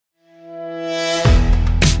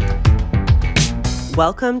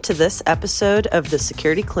Welcome to this episode of the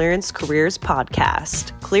Security Clearance Careers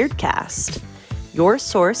Podcast, ClearedCast, your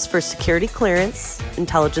source for security clearance,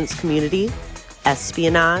 intelligence community,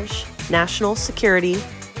 espionage, national security,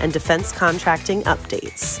 and defense contracting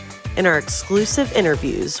updates, in our exclusive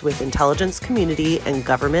interviews with intelligence community and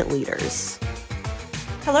government leaders.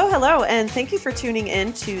 Hello, and thank you for tuning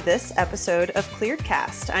in to this episode of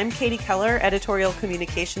ClearedCast. I'm Katie Keller, Editorial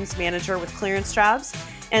Communications Manager with ClearanceJobs,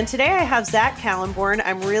 and today I have Zach Kallenborn.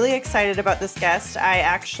 I'm really excited about this guest. I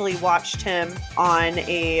actually watched him on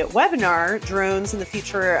a webinar, Drones and the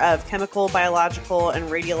Future of Chemical, Biological, and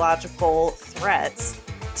Radiological Threats.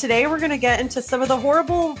 Today, we're going to get into some of the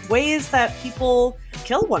horrible ways that people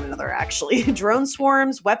kill one another, actually. Drone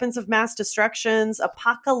swarms, weapons of mass destructions,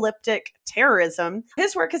 apocalyptic terrorism.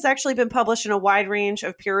 His work has actually been published in a wide range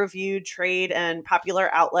of peer-reviewed trade and popular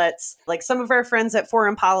outlets, like some of our friends at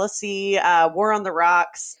Foreign Policy, War on the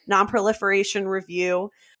Rocks, Non-Proliferation Review.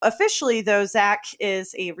 Officially, though, Zach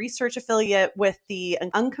is a research affiliate with the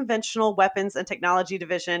Unconventional Weapons and Technology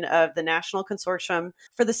Division of the National Consortium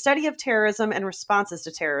for the Study of Terrorism and Responses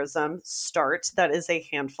to Terrorism, START. That is a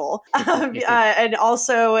handful. And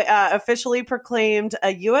also officially proclaimed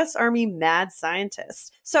a U.S. Army mad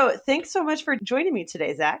scientist. So thanks so much for joining me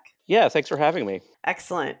today, Zach. Yeah, thanks for having me.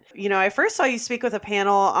 Excellent. You know, I first saw you speak with a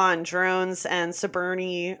panel on drones and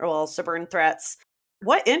suburban threats.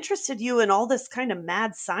 What interested you in all this kind of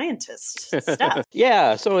mad scientist stuff?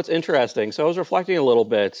 Yeah, so it's interesting. So I was reflecting a little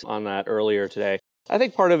bit on that earlier today. I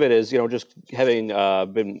think part of it is, just having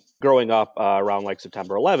been growing up around like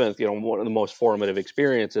September 11th, one of the most formative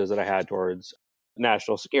experiences that I had towards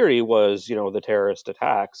national security was, the terrorist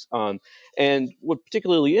attacks. And what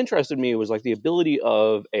particularly interested me was like the ability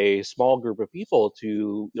of a small group of people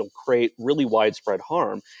to, create really widespread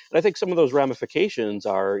harm. And I think some of those ramifications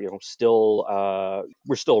are, still,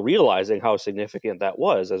 we're still realizing how significant that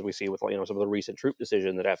was, as we see with, some of the recent troop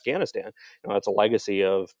decisions in Afghanistan. That's a legacy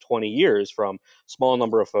of 20 years from small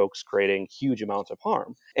number of folks creating huge amounts of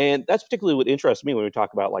harm. And that's particularly what interests me when we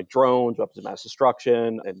talk about like drones, weapons of mass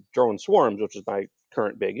destruction, and drone swarms, which is my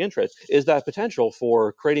current big interest, is that potential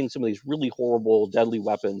for creating some of these really horrible, deadly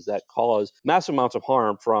weapons that cause massive amounts of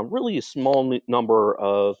harm from really a small number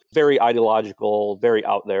of very ideological, very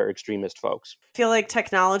out there extremist folks. I feel like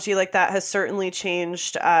technology like that has certainly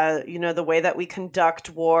changed, the way that we conduct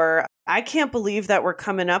war. I can't believe that we're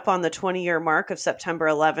coming up on the 20-year mark of September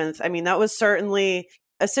 11th. I mean, that was certainly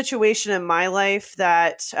a situation in my life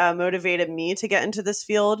that motivated me to get into this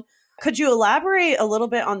field. Could you elaborate a little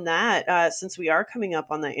bit on that since we are coming up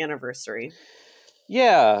on the anniversary?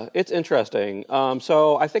 Yeah, it's interesting.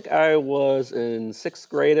 So I think I was in sixth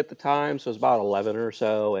grade at the time, so it was about 11 or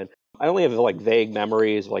so. And I only have like vague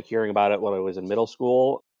memories of like hearing about it when I was in middle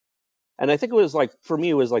school. And I think it was like, for me,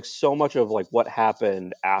 it was like so much of like what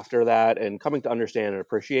happened after that and coming to understand and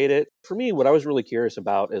appreciate it. For me, what I was really curious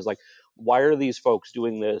about is like, why are these folks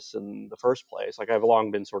doing this in the first place? Like I've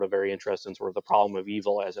long been sort of very interested in sort of the problem of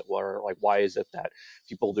evil, as it were. Like, why is it that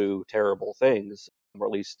people do terrible things? Or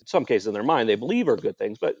at least in some cases in their mind, they believe are good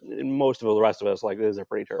things, but in most of the rest of us, like these are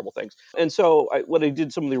pretty terrible things. And so when I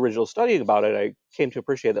did some of the original studying about it, I came to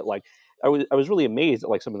appreciate that like, I was really amazed at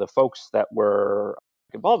like some of the folks that were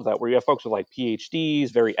involved with that, where you have folks with like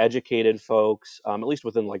PhDs, very educated folks, at least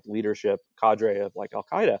within like leadership cadre of like Al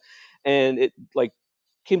Qaeda, and it like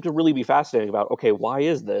came to really be fascinating about, okay, why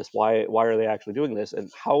is this? Why are they actually doing this,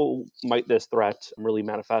 and how might this threat really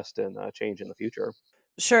manifest and change in the future?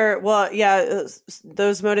 Sure. Well, yeah,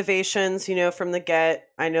 those motivations, from the get,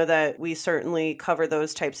 I know that we certainly cover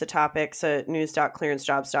those types of topics at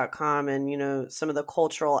news.clearancejobs.com and, some of the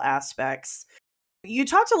cultural aspects. You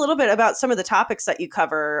talked a little bit about some of the topics that you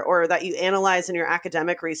cover or that you analyze in your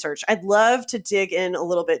academic research. I'd love to dig in a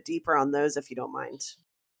little bit deeper on those if you don't mind.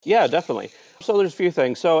 Yeah, definitely. So there's a few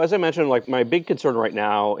things. So as I mentioned, like my big concern right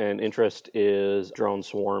now and interest is drone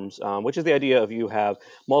swarms, which is the idea of you have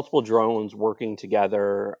multiple drones working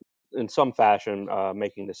together in some fashion,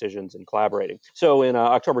 making decisions and collaborating. So in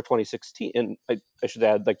October 2016, and I should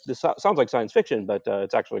add, like this sounds like science fiction, but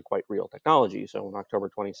it's actually quite real technology. So in October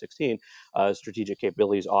 2016, Strategic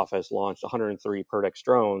Capabilities Office launched 103 PERDEX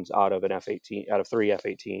drones out of three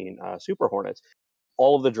F-18 Super Hornets.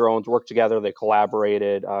 All of the drones worked together. They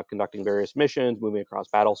collaborated, conducting various missions, moving across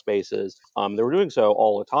battle spaces. They were doing so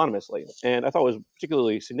all autonomously. And I thought was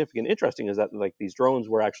particularly significant and interesting is that like these drones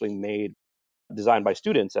were actually made designed by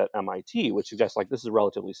students at MIT, which suggests like this is a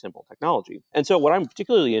relatively simple technology. And so what I'm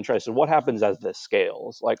particularly interested in, what happens as this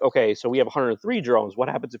scales? Like, okay, so we have 103 drones. What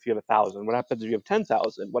happens if you have 1,000? What happens if you have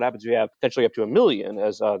 10,000? What happens if you have potentially up to 1,000,000,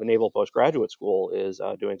 as the Naval Postgraduate School is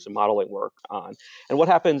doing some modeling work on? And what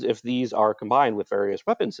happens if these are combined with various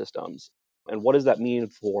weapon systems? And what does that mean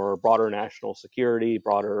for broader national security,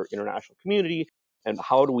 broader international community? And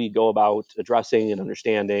how do we go about addressing and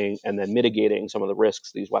understanding and then mitigating some of the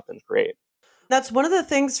risks these weapons create? That's one of the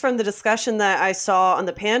things from the discussion that I saw on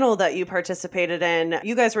the panel that you participated in.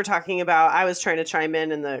 You guys were talking about, I was trying to chime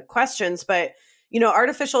in the questions, but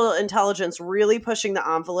artificial intelligence really pushing the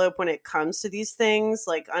envelope when it comes to these things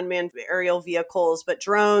like unmanned aerial vehicles, but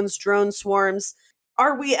drones, drone swarms.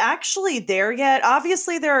 Are we actually there yet?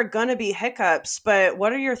 Obviously, there are going to be hiccups, but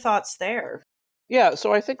what are your thoughts there? Yeah,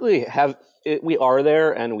 so I think we are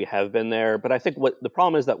there and we have been there, but I think what the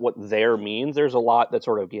problem is that what there means, there's a lot that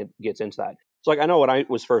sort of gets into that. So like I know when I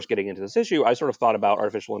was first getting into this issue, I sort of thought about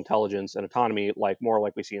artificial intelligence and autonomy like more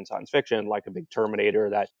like we see in science fiction, like a big Terminator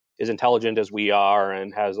that is intelligent as we are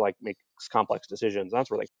and has like makes complex decisions, that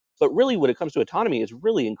sort of thing. But really when it comes to autonomy, it's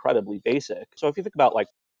really incredibly basic. So if you think about like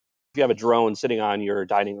if you have a drone sitting on your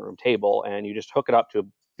dining room table and you just hook it up to a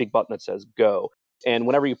big button that says go, and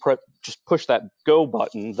whenever you just push that go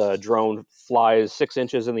button, the drone flies 6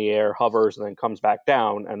 inches in the air, hovers, and then comes back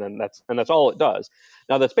down, and then that's all it does.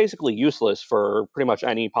 Now that's basically useless for pretty much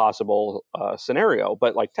any possible scenario,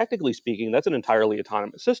 but like technically speaking, that's an entirely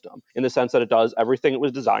autonomous system in the sense that it does everything it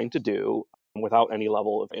was designed to do without any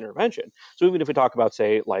level of intervention. So even if we talk about,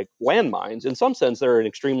 say, like landmines, in some sense, they're an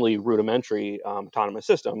extremely rudimentary autonomous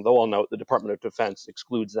system, though I'll note the Department of Defense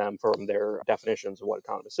excludes them from their definitions of what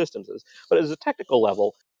autonomous systems is. But as a technical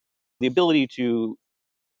level, the ability to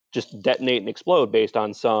just detonate and explode based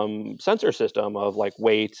on some sensor system of like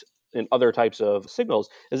weight and other types of signals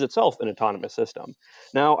is itself an autonomous system.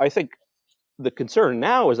 Now, I think the concern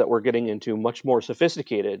now is that we're getting into much more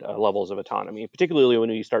sophisticated levels of autonomy, particularly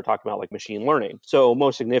when you start talking about like machine learning. So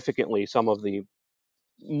most significantly, some of the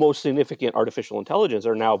most significant artificial intelligence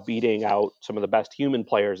are now beating out some of the best human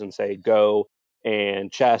players in, say, Go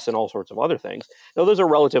and chess and all sorts of other things. Now, those are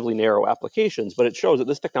relatively narrow applications, but it shows that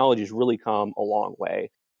this technology has really come a long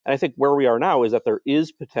way. And I think where we are now is that there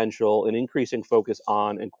is potential, an increasing focus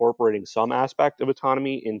on incorporating some aspect of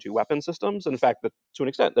autonomy into weapon systems. In fact, that, to an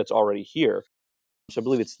extent, that's already here. So I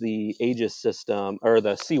believe it's the Aegis system, or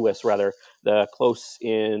the CWIS rather, the Close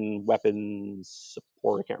In Weapons Support.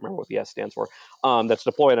 I can't remember what the S stands for. That's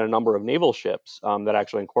deployed on a number of naval ships that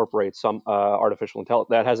actually incorporates some artificial intelligence.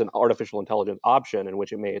 That has an artificial intelligence option in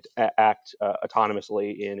which it may act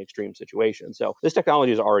autonomously in extreme situations. So this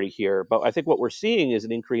technology is already here, but I think what we're seeing is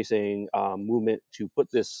an increasing movement to put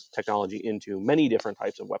this technology into many different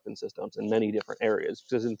types of weapon systems in many different areas.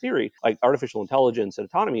 Because in theory, like artificial intelligence and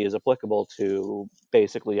autonomy is applicable to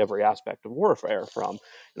basically every aspect of warfare, from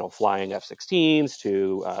flying F-16s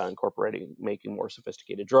to incorporating making more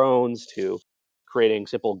sophisticated drones to creating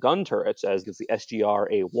simple gun turrets, as is the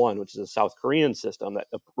SGR-A1, which is a South Korean system that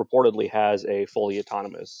reportedly has a fully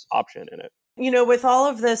autonomous option in it. With all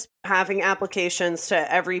of this having applications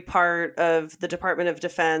to every part of the Department of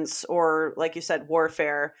Defense or, like you said,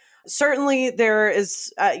 warfare, certainly there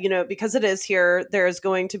is, because it is here, there is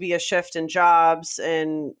going to be a shift in jobs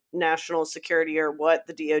and national security, or what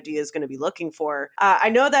the DoD is going to be looking for. I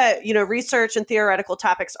know that, research and theoretical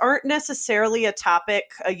topics aren't necessarily a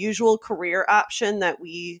usual career option that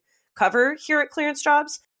we cover here at Clearance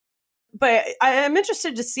Jobs. But I am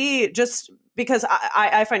interested to see, just because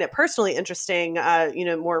I find it personally interesting,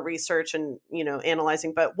 more research and,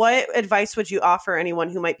 analyzing. But what advice would you offer anyone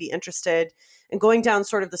who might be interested in going down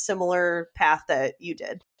sort of the similar path that you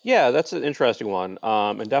did? Yeah, that's an interesting one,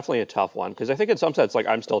 and definitely a tough one, because I think in some sense, like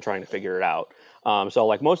I'm still trying to figure it out. So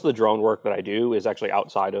like most of the drone work that I do is actually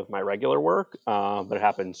outside of my regular work, but it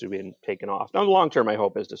happens to be taken off. Now, in the long term, my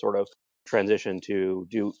hope is to sort of transition to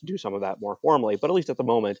do some of that more formally. But at least at the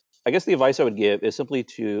moment, I guess the advice I would give is simply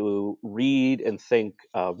to read and think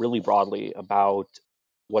really broadly about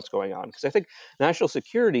what's going on, because I think national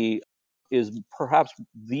security is perhaps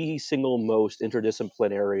the single most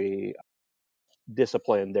interdisciplinary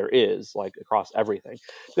discipline there is, like across everything.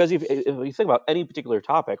 Because if you think about any particular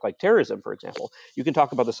topic, like terrorism, for example, you can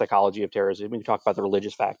talk about the psychology of terrorism, you can talk about the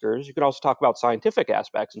religious factors, you can also talk about scientific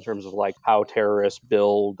aspects in terms of like how terrorists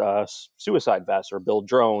build suicide vests or build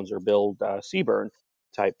drones or build CBRN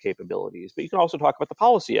type capabilities. But you can also talk about the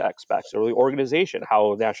policy aspects or the organization,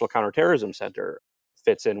 how the National Counterterrorism Center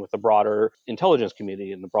fits in with the broader intelligence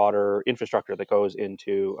community and the broader infrastructure that goes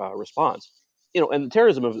into response. And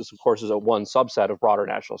terrorism, of course, is a one subset of broader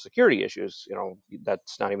national security issues.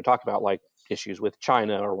 That's not even talking about like issues with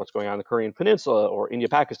China or what's going on in the Korean Peninsula or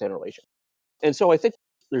India-Pakistan relation. And so I think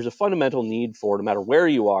there's a fundamental need for, no matter where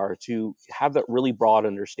you are, to have that really broad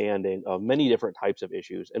understanding of many different types of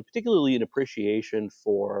issues, and particularly an appreciation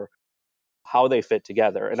for how they fit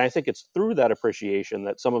together. And I think it's through that appreciation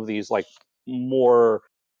that some of these like more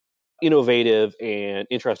innovative and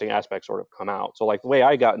interesting aspects sort of come out. So like the way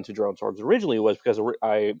I got into drone swords originally was because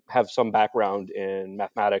I have some background in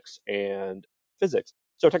mathematics and physics.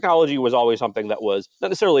 So technology was always something that was not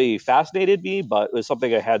necessarily fascinated me, but it was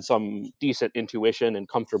something I had some decent intuition and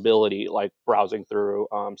comfortability, like browsing through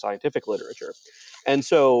scientific literature. And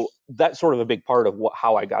so that's sort of a big part of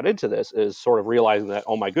how I got into this, is sort of realizing that,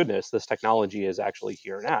 oh my goodness, this technology is actually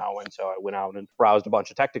here now. And so I went out and browsed a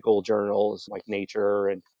bunch of technical journals like Nature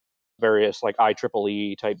and various like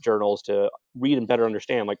IEEE type journals to read and better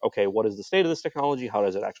understand, like, okay, what is the state of this technology? How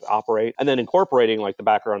does it actually operate? And then incorporating like the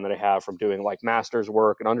background that I have from doing like master's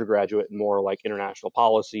work and undergraduate and more like international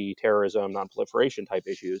policy, terrorism, nonproliferation type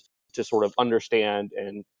issues, to sort of understand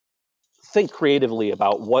and think creatively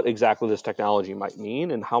about what exactly this technology might mean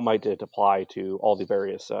and how might it apply to all the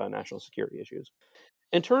various national security issues.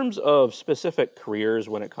 In terms of specific careers,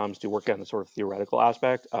 when it comes to working on the sort of theoretical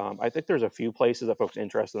aspect, I think there's a few places that folks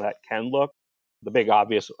interested in that can look. The big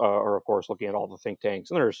obvious are, of course, looking at all the think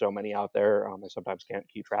tanks, and there are so many out there. I sometimes can't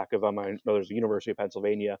keep track of them. I know there's the University of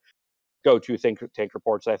Pennsylvania go-to think tank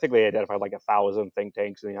reports. I think they identified like 1,000 think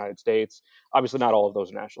tanks in the United States. Obviously, not all of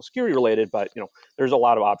those are national security related, but there's a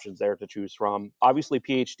lot of options there to choose from. Obviously,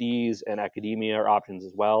 PhDs and academia are options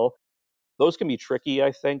as well. Those can be tricky,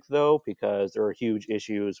 I think, though, because there are huge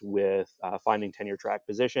issues with finding tenure track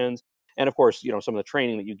positions. And of course, some of the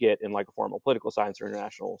training that you get in like a formal political science or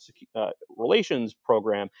international relations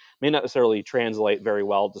program may not necessarily translate very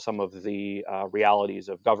well to some of the realities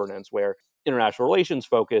of governance, where international relations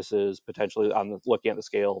focus is potentially on looking at the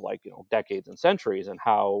scale of like decades and centuries and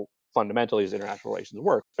how fundamentally these international relations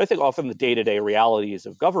work. But I think often the day-to-day realities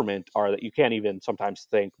of government are that you can't even sometimes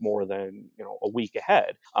think more than a week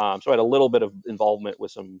ahead. So I had a little bit of involvement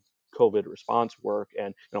with some COVID response work,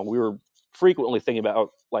 and we were frequently thinking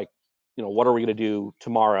about like what are we going to do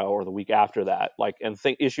tomorrow or the week after that, like, and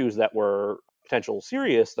think issues that were potential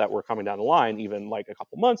serious that were coming down the line, even like a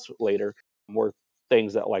couple months later, were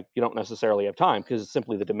things that like you don't necessarily have time because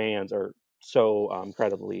simply the demands are so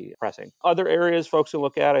incredibly pressing. Other areas folks can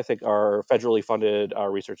look at, I think, are federally funded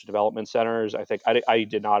research and development centers. I think I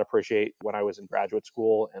did not appreciate when I was in graduate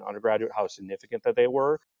school and undergraduate how significant that they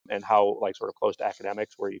were, and how like sort of close to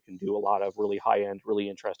academics, where you can do a lot of really high end, really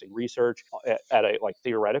interesting research at a like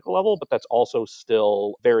theoretical level, but that's also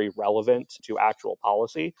still very relevant to actual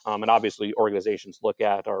policy. And obviously, organizations look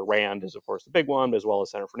at, our RAND is of course the big one, as well as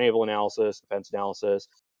Center for Naval Analysis, Defense Analysis.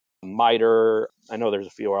 MITRE, I know there's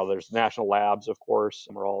a few others. National Labs, of course,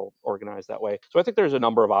 and we're all organized that way. So I think there's a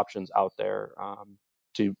number of options out there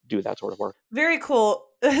to do that sort of work. Very cool.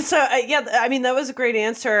 So yeah, I mean, that was a great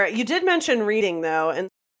answer. You did mention reading though, and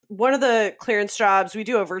one of the clearance jobs, we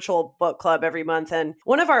do a virtual book club every month, and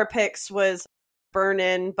one of our picks was Burn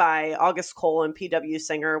In by August Cole and P.W.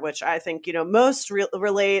 Singer, which I think, most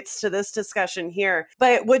relates to this discussion here.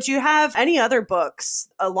 But would you have any other books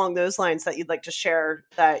along those lines that you'd like to share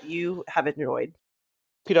that you have enjoyed?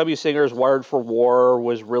 P.W. Singer's Wired for War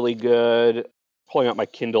was really good. Pulling up my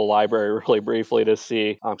Kindle library really briefly to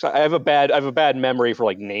see. So I have a bad memory for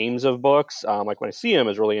like names of books. Like when I see them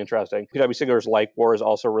is really interesting. P.W. Singer's Like War is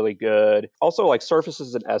also really good. Also like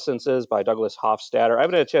Surfaces and Essences by Douglas Hofstadter. I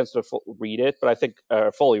haven't had a chance to read it, but I think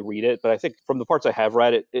fully read it. But I think from the parts I have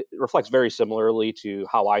read, it reflects very similarly to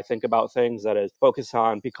how I think about things. That is, focus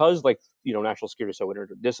on, because like national security is so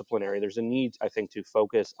interdisciplinary. There's a need, I think, to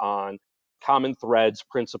focus on common threads,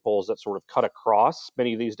 principles that sort of cut across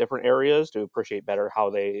many of these different areas to appreciate better how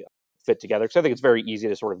they fit together. Because I think it's very easy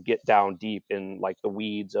to sort of get down deep in like the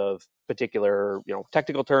weeds of particular,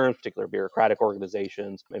 technical terms, particular bureaucratic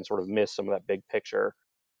organizations, and sort of miss some of that big picture.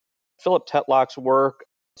 Philip Tetlock's work,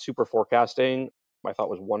 Super Forecasting, I thought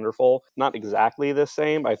was wonderful. Not exactly the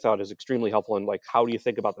same. I thought is extremely helpful in like how do you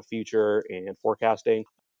think about the future and forecasting,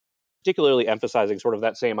 particularly emphasizing sort of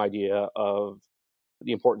that same idea of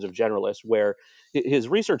the importance of generalists, where his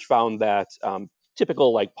research found that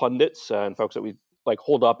typical like pundits and folks that we like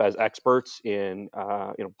hold up as experts in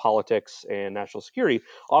politics and national security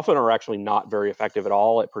often are actually not very effective at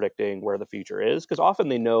all at predicting where the future is, because often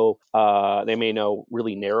they may know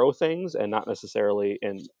really narrow things and not necessarily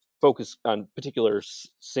and focus on particular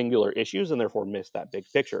singular issues and therefore miss that big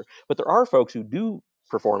picture. But there are folks who do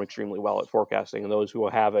perform extremely well at forecasting, and those who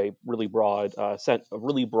have a really broad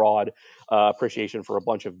appreciation for a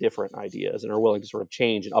bunch of different ideas and are willing to sort of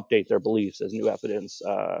change and update their beliefs as new evidence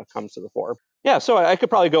comes to the fore. Yeah, so I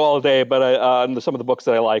could probably go all day, but on some of the books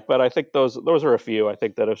that I like. But I think those are a few I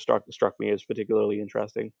think that have struck me as particularly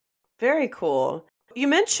interesting. Very cool. You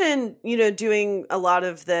mentioned, doing a lot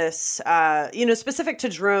of this, specific to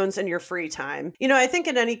drones in your free time. I think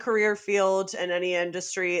in any career field and any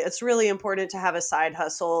industry, it's really important to have a side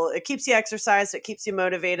hustle. It keeps you exercised, it keeps you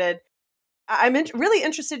motivated. I'm really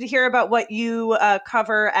interested to hear about what you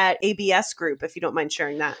cover at ABS Group, if you don't mind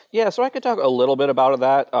sharing that. Yeah, so I could talk a little bit about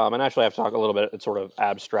that, and actually I have to talk a little bit. It's sort of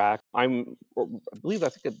abstract. I think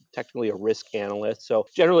I'm technically a risk analyst. So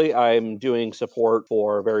generally, I'm doing support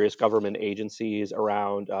for various government agencies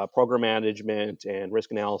around program management and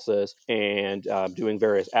risk analysis, and doing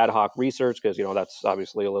various ad hoc research because that's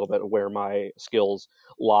obviously a little bit where my skills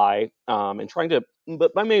lie, and trying to.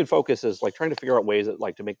 But my main focus is like trying to figure out ways that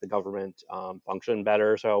to make the government function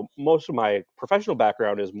better. So most of my professional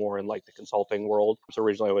background is more in like the consulting world. So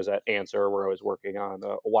originally I was at Answer, where I was working on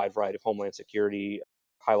a wide variety of homeland security,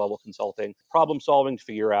 high-level consulting, problem solving to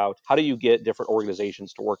figure out how do you get different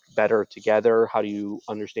organizations to work better together? How do you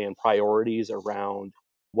understand priorities around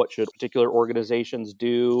what should particular organizations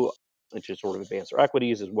do? And to sort of advance their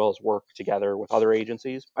equities as well as work together with other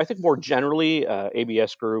agencies. I think more generally,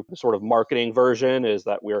 ABS Group, the sort of marketing version is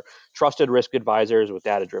that we're trusted risk advisors with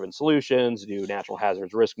data-driven solutions, do natural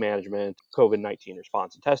hazards risk management, COVID-19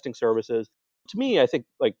 response and testing services. To me,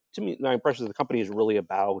 my impression of the company is really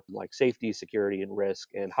about like safety, security, and risk,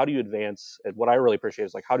 and how do you advance. And what I really appreciate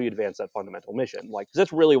is like how do you advance that fundamental mission? Like, 'cause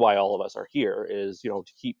that's really why all of us are here is to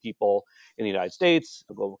keep people in the United States,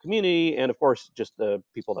 the global community, and of course just the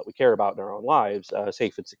people that we care about in our own lives,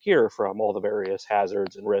 safe and secure from all the various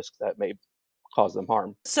hazards and risks that may cause them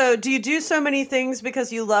harm. So do you do so many things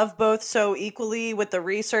because you love both so equally with the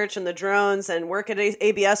research and the drones and work at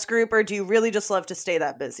ABS Group, or do you really just love to stay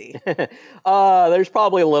that busy? There's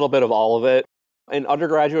probably a little bit of all of it. In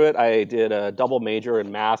undergraduate, I did a double major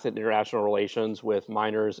in math and international relations with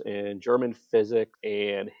minors in German, physics,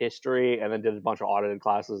 and history, and then did a bunch of audited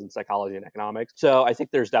classes in psychology and economics. So I think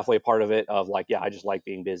there's definitely a part of it of like, yeah, I just like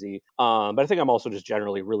being busy. But I think I'm also just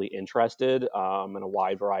generally really interested in a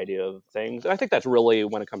wide variety of things. And I think that's really,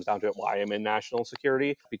 when it comes down to it, why I'm in national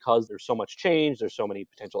security, because there's so much change, there's so many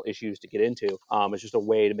potential issues to get into. It's just a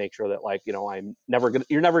way to make sure that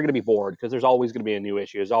you're never gonna be bored because there's always gonna be a new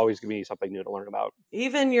issue. There's always gonna be something new to learn about.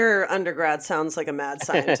 Even your undergrad sounds like a mad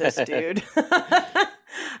scientist, dude.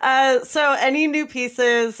 So any new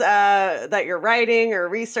pieces that you're writing or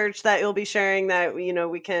research that you'll be sharing that,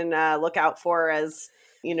 we can look out for as,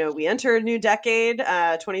 we enter a new decade,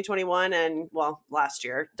 2021, and last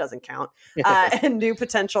year doesn't count, and new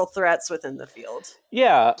potential threats within the field.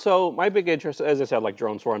 Yeah, so my big interest, as I said, like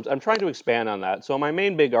drone swarms, I'm trying to expand on that. So my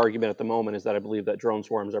main big argument at the moment is that I believe that drone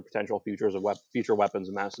swarms are potential future weapons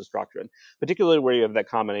of mass destruction, particularly where you have that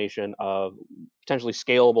combination of potentially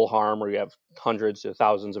scalable harm, where you have hundreds to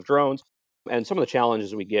thousands of drones, and some of the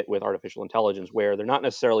challenges we get with artificial intelligence, where they're not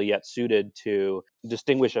necessarily yet suited to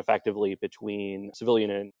distinguish effectively between civilian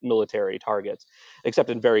and military targets, except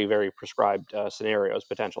in very, very prescribed scenarios,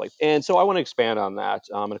 potentially. And so I want to expand on that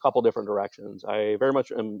in a couple different directions. I very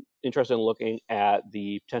much am interested in looking at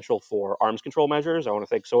the potential for arms control measures. I want to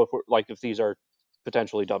think, so if these are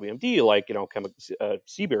potentially WMD, like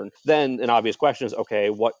CBRN, then an obvious question is,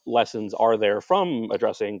 okay, what lessons are there from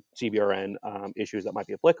addressing CBRN issues that might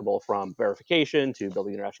be applicable, from verification to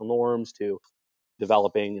building international norms to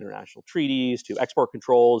developing international treaties to export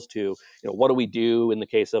controls to what do we do in the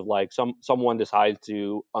case of like someone decides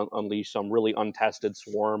to unleash some really untested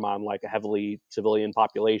swarm on like a heavily civilian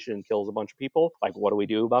population and kills a bunch of people. Like, what do we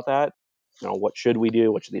do about that? What should we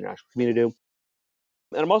do? What should the international community do?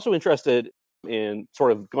 And I'm also interested in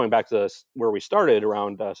sort of going back to where we started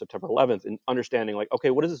around September 11th and understanding like,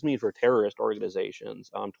 okay, what does this mean for terrorist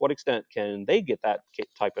organizations? To what extent can they get that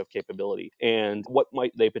type of capability, and what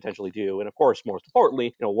might they potentially do? And of course, most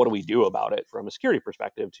importantly, what do we do about it from a security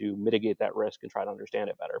perspective to mitigate that risk and try to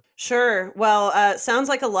understand it better? Sure. Well, sounds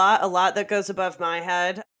like a lot that goes above my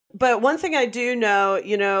head. But one thing I do know,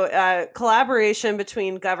 collaboration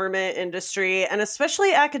between government, industry, and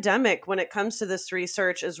especially academic when it comes to this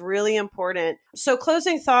research is really important. So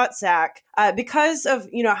closing thoughts, Zach, because of,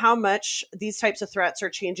 how much these types of threats are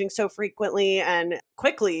changing so frequently and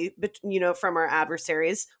quickly, from our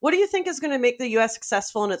adversaries, what do you think is going to make the U.S.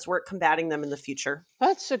 successful in its work combating them in the future?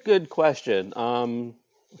 That's a good question.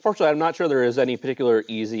 Unfortunately, I'm not sure there is any particular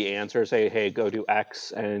easy answer. Say, hey, go do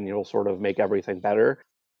X and you'll sort of make everything better.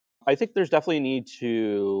 I think there's definitely a need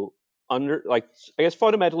to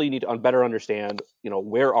fundamentally you need to better understand,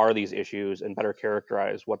 where are these issues and better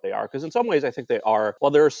characterize what they are. Because in some ways, I think they are,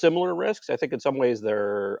 while there are similar risks, I think in some ways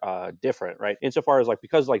they're different, right? Insofar as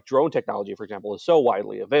because drone technology, for example, is so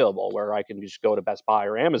widely available, where I can just go to Best Buy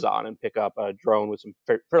or Amazon and pick up a drone with some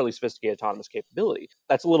fairly sophisticated autonomous capability.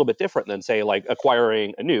 That's a little bit different than, say,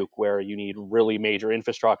 acquiring a nuke, where you need really major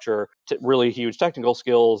infrastructure, really huge technical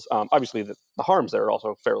skills. Obviously, the harms there are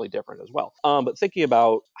also fairly different as well. But thinking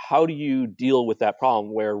about how do you deal with that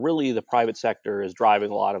problem where really the private sector is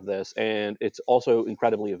driving a lot of this and it's also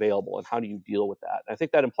incredibly available, and how do you deal with that? I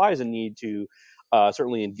think that implies a need to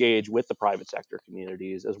certainly engage with the private sector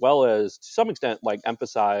communities, as well as to some extent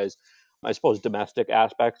emphasize, I suppose, domestic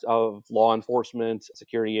aspects of law enforcement,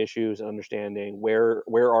 security issues, and understanding where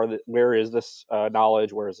is this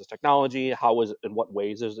knowledge, where is this technology, how is it, in what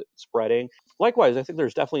ways is it spreading. Likewise, I think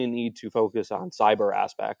there's definitely a need to focus on cyber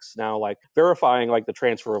aspects. Now, verifying the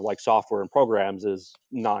transfer of software and programs is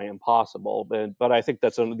nigh impossible, but I think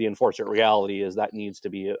that's the unfortunate reality is that needs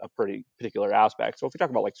to be a pretty particular aspect. So if we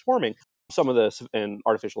talk about swarming, some of this in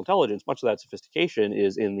artificial intelligence, much of that sophistication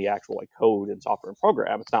is in the actual code and software and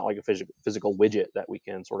program. It's not like a physical widget that we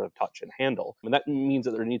can sort of touch and handle. And that means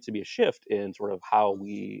that there needs to be a shift in sort of how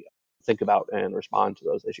we think about and respond to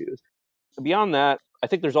those issues. Beyond that, I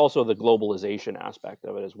think there's also the globalization aspect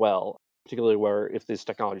of it as well, particularly where if this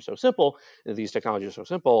technology is so simple,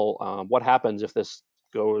 what happens if this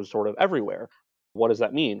goes sort of everywhere? What does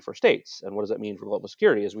that mean for states? And what does that mean for global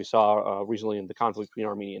security? As we saw recently in the conflict between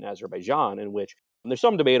Armenia and Azerbaijan, in which there's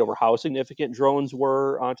some debate over how significant drones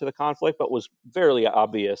were to the conflict, but was fairly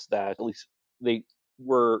obvious that at least they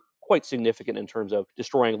were quite significant in terms of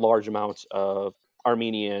destroying large amounts of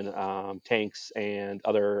Armenian tanks and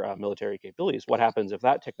other military capabilities. What happens if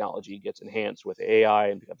that technology gets enhanced with AI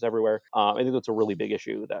and becomes everywhere? I think that's a really big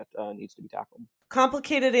issue that needs to be tackled.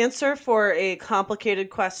 Complicated answer for a complicated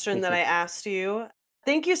question that I asked you.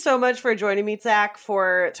 Thank you so much for joining me, Zach,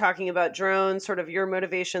 for talking about drones, sort of your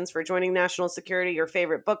motivations for joining national security, your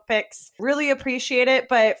favorite book picks. Really appreciate it.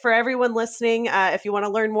 But for everyone listening, if you want to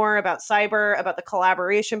learn more about cyber, about the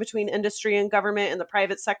collaboration between industry and government and the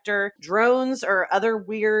private sector, drones, or other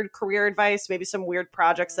weird career advice, maybe some weird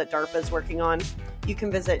projects that DARPA is working on, you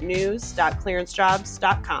can visit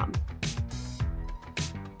news.clearancejobs.com.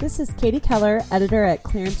 This is Katie Keller, editor at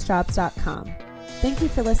clearancejobs.com. Thank you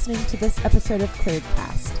for listening to this episode of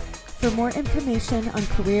ClearedCast. For more information on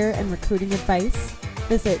career and recruiting advice,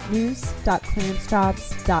 visit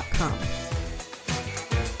news.clearancejobs.com.